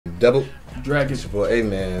Double Dragon. It's your boy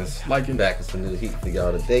AMENZ. Like it. Back with some new heat for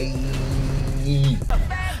y'all today.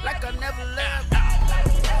 Like I never left.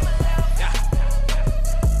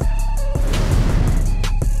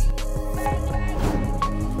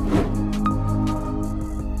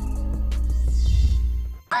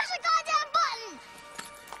 Push the goddamn button!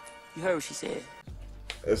 You heard what she said.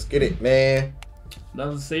 Let's get it, man.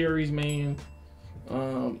 Another series, man.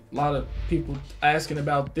 A lot of people asking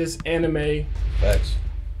about this anime. Facts.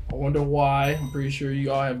 I wonder why. I'm pretty sure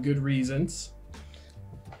you all have good reasons.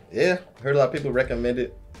 Yeah, heard a lot of people recommend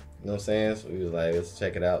it. You know what I'm saying? So we was like, let's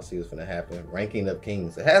check it out, see what's gonna happen. Ranking of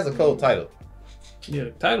Kings. It has a cool title. Yeah,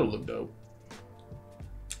 the title looked dope.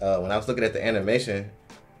 When I was looking at the animation,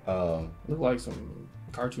 Looked like some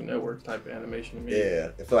Cartoon Network type of animation to me. yeah,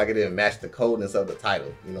 it felt like it didn't match the coldness of the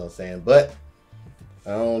title. You know what I'm saying? But I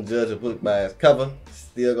don't judge a book by its cover.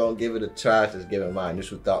 Still gonna give it a try. Just giving my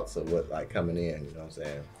initial thoughts of what like coming in. You know what I'm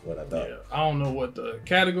saying? What I thought. Yeah, I don't know what the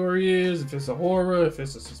category is. If it's a horror, if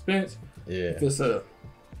it's a suspense, Yeah. if it's a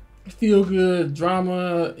feel good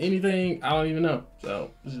drama, anything, I don't even know. So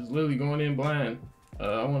it's just literally going in blind.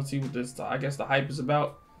 I want to see what this. I guess the hype is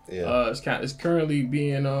about. Yeah. It's currently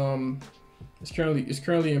being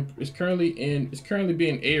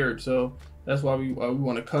being aired. So that's why we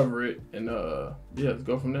want to cover it, and yeah, let's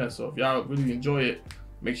go from there. So if y'all really enjoy it,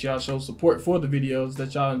 make sure y'all show support for the videos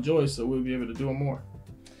that y'all enjoy, so we'll be able to do them more.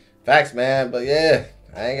 Facts, man. But yeah,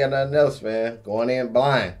 I ain't got nothing else, man. Going in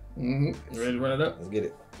blind. You ready to run it up? Let's get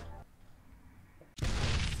it.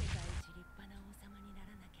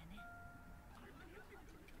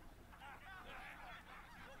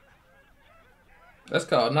 That's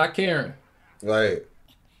called not caring. Right.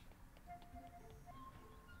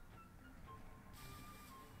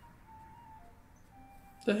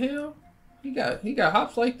 The hell? He got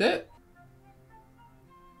hops like that?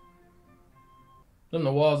 Them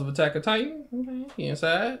the walls of Attack of Titan? Okay, he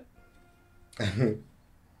inside.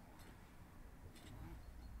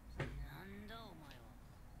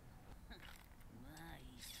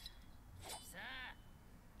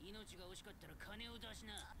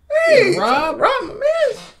 Hey, Rob, my man.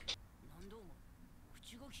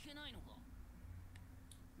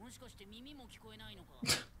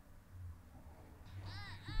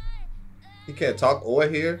 He can't talk or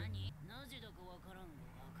hear.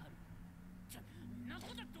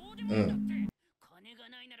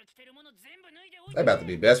 They about to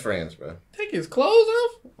be best friends, bro. take his clothes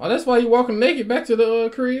off? Oh, that's why you walking naked back to the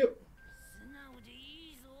crib?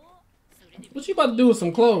 What you about to do with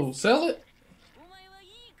some clothes? Sell it?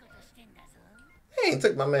 He ain't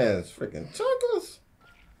took my man's freaking chunkless.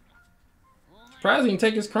 Surprised he didn't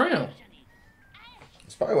take his crown.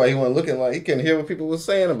 That's probably why he wasn't looking like he couldn't hear what people was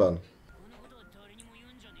saying about him.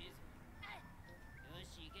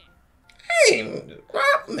 Hey,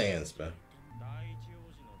 Rob man's, bro.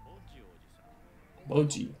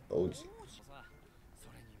 Boji. OG.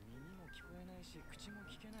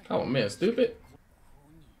 Oh man, stupid.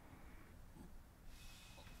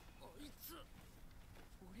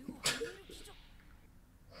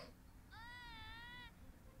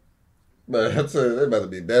 But I tell you, they about to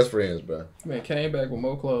be best friends, bro. Man came back with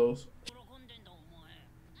more clothes.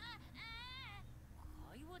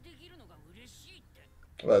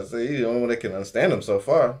 I'm about to say, he's the only one that can understand him so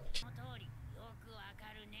far.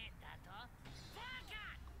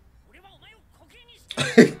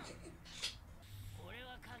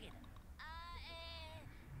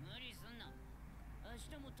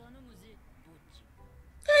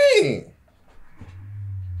 Dang.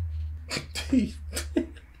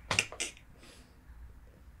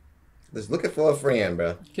 Just looking for a friend,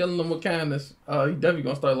 bro. Killing them with kindness. He definitely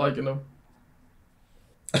gonna start liking them.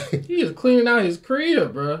 He is cleaning out his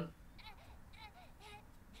crib, bro.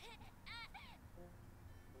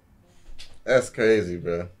 That's crazy,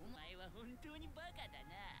 bro.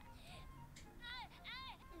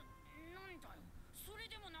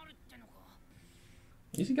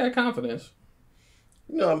 He got confidence.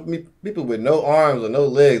 You know, I mean, people with no arms or no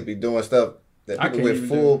legs be doing stuff that I people can't with even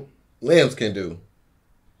full limbs can do.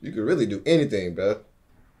 You can really do anything, bro.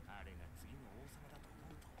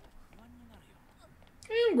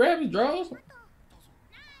 Damn, grab his drawers.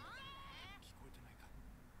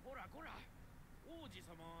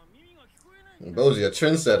 Boji, a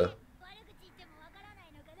trendsetter.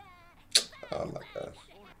 Oh my gosh.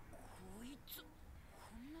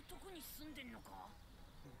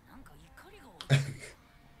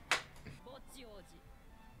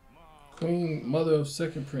 Queen, mother of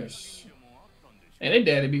second prince. And they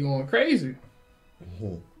daddy be going crazy.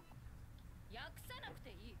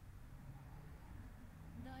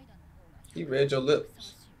 He read your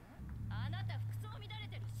lips.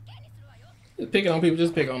 Just picking on people,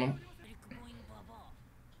 just pick on them.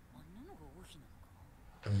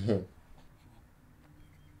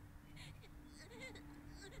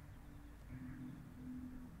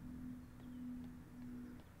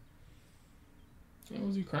 Why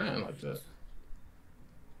was he crying like that?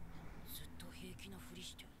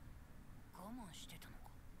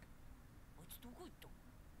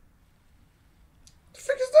 The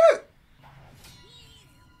frick is that?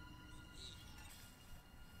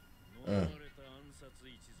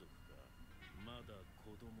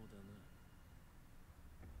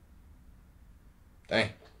 Dang.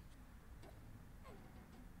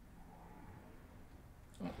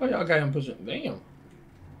 Oh, y'all got him pushing. Damn.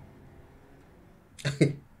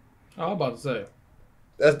 I was about to say.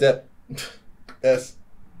 That's depth. That's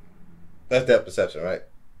depth perception, right?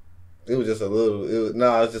 It was just a little. It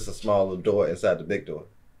was just a small little door inside the big door.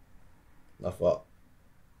 My fault.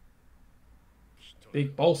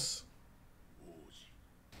 Big boss.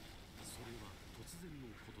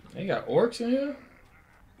 They got orcs in here?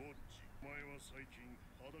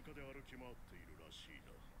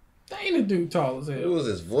 Dang, the dude tall as hell. Who was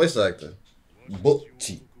his voice actor?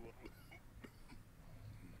 Butchie.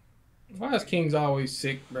 Why is King's always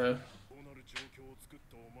sick, bruh?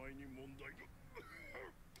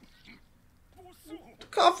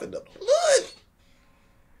 Coughing the blood.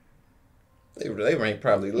 They rank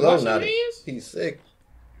probably low now. He's sick.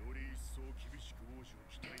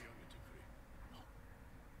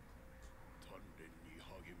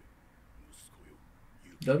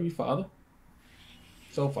 W father.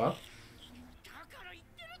 So far.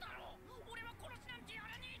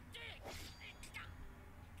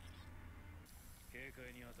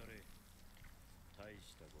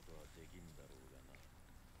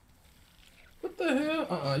 What the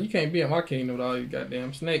hell? You can't be in my kingdom with all these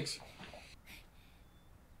goddamn snakes.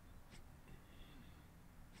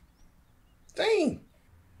 Dang.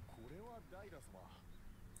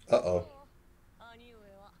 Uh-oh.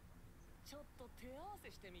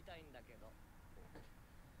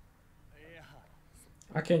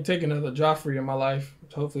 I can't take another Joffrey in my life.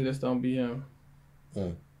 Hopefully this don't be him.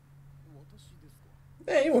 Man,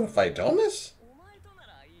 you want to fight Domus?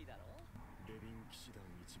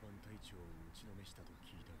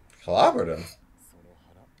 Clobbered him.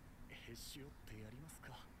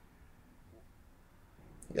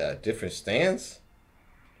 Got a different stance.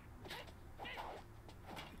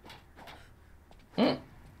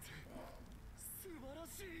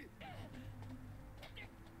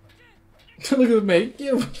 Look at me.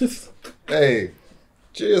 Hey,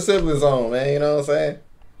 cheer your siblings on, man. You know what I'm saying?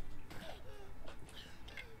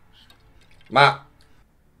 Ma.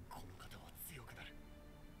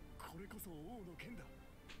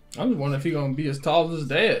 I'm just wondering if he's gonna be as tall as his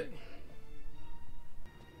dad.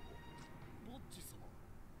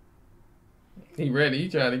 He ready. He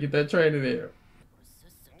trying to get that train in there.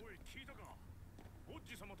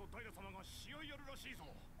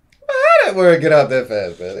 How that word get out that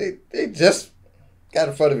fast, man? They just got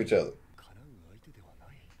in front of each other.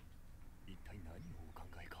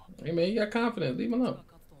 Hey man, you got confidence. Leave him alone.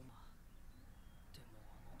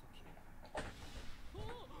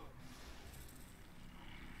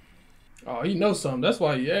 Oh, he knows something. That's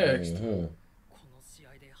why he asked.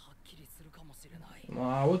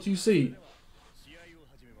 What you see?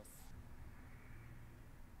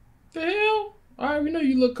 The hell? Alright, we know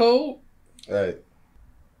you look cold. Right.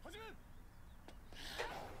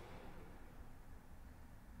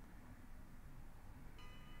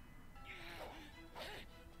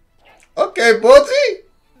 Okay, Butchie.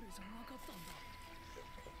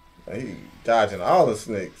 He dodging all the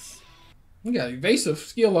snakes. You got evasive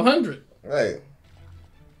skill 100. Right.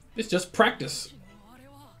 It's just practice.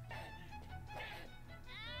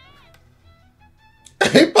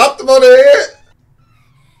 He popped him on the head.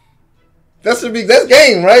 That's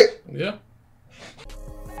game, right? Yeah.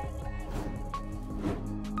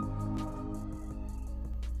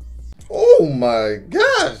 Oh my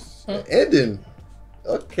gosh. Ending.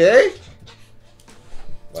 Okay.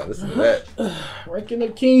 Wow, listen to that. Ranking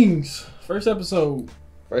of Kings. First episode.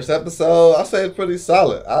 First episode, I'll say it's pretty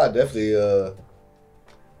solid. I definitely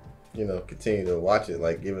continue to watch it,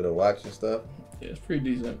 like give it a watch and stuff. Yeah, it's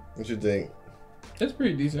pretty decent. What you think? It's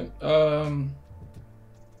pretty decent.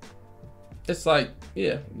 It's like,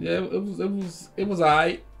 it was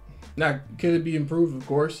alright. Now, could it be improved? Of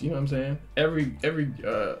course, you know what I'm saying. Every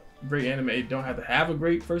great anime don't have to have a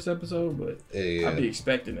great first episode, but Yeah. I'd be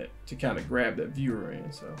expecting it to kind of grab that viewer in.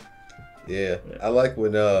 So yeah, I like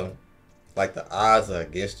when like the odds are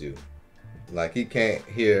against you. Like he can't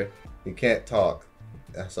hear, he can't talk,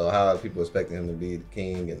 So how people expecting him to be the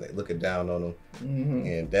king and they looking down on him,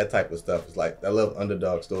 and that type of stuff is like I love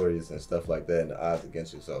underdog stories and stuff like that, and the odds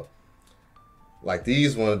against you. So like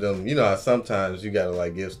these one of them, you know how sometimes you gotta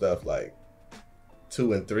like give stuff like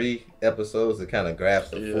 2 and 3 episodes to kind of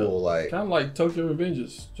grasp the full like kind of like Tokyo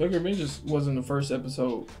Revengers. Tokyo Revengers wasn't the first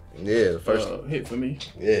episode. Yeah, the first hit for me.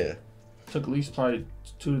 Yeah, took at least probably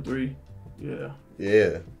 2 to 3. Yeah.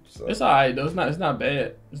 Yeah. So. It's alright though. It's not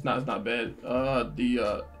bad. It's not bad.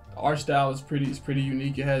 The art style is pretty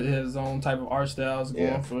unique. It has its own type of art styles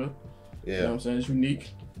going for. Yeah. You know what I'm saying? It's unique.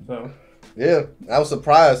 So. Yeah, I was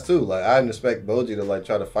surprised too. Like I didn't expect Boji to like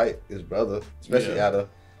try to fight his brother, especially out of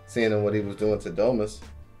seeing him what he was doing to Domus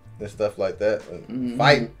and stuff like that, and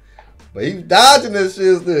fighting. But he dodging this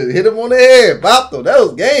shit. Hit him on the head, bopped him. That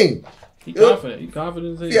was game. He confident. He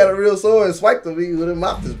confident. He had a real sword and swiped him. He would have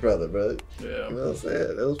mopped his brother, bro. Yeah. You know what I'm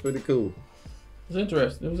saying? That was pretty cool. It was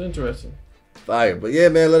interesting. It was interesting. Fire. But yeah,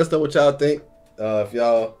 man, let us know what y'all think. If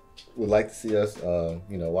y'all would like to see us,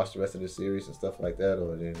 you know, watch the rest of the series and stuff like that,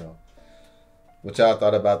 or you know, what y'all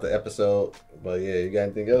thought about the episode. But yeah, you got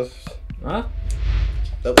anything else? Huh?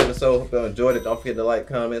 Dope episode. Hope y'all enjoyed it. Don't forget to like,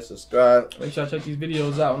 comment, subscribe. Make sure I check these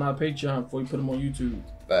videos out on our Patreon before you put them on YouTube.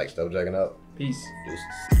 Thanks. Double checking out. Peace.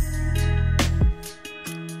 Deuces.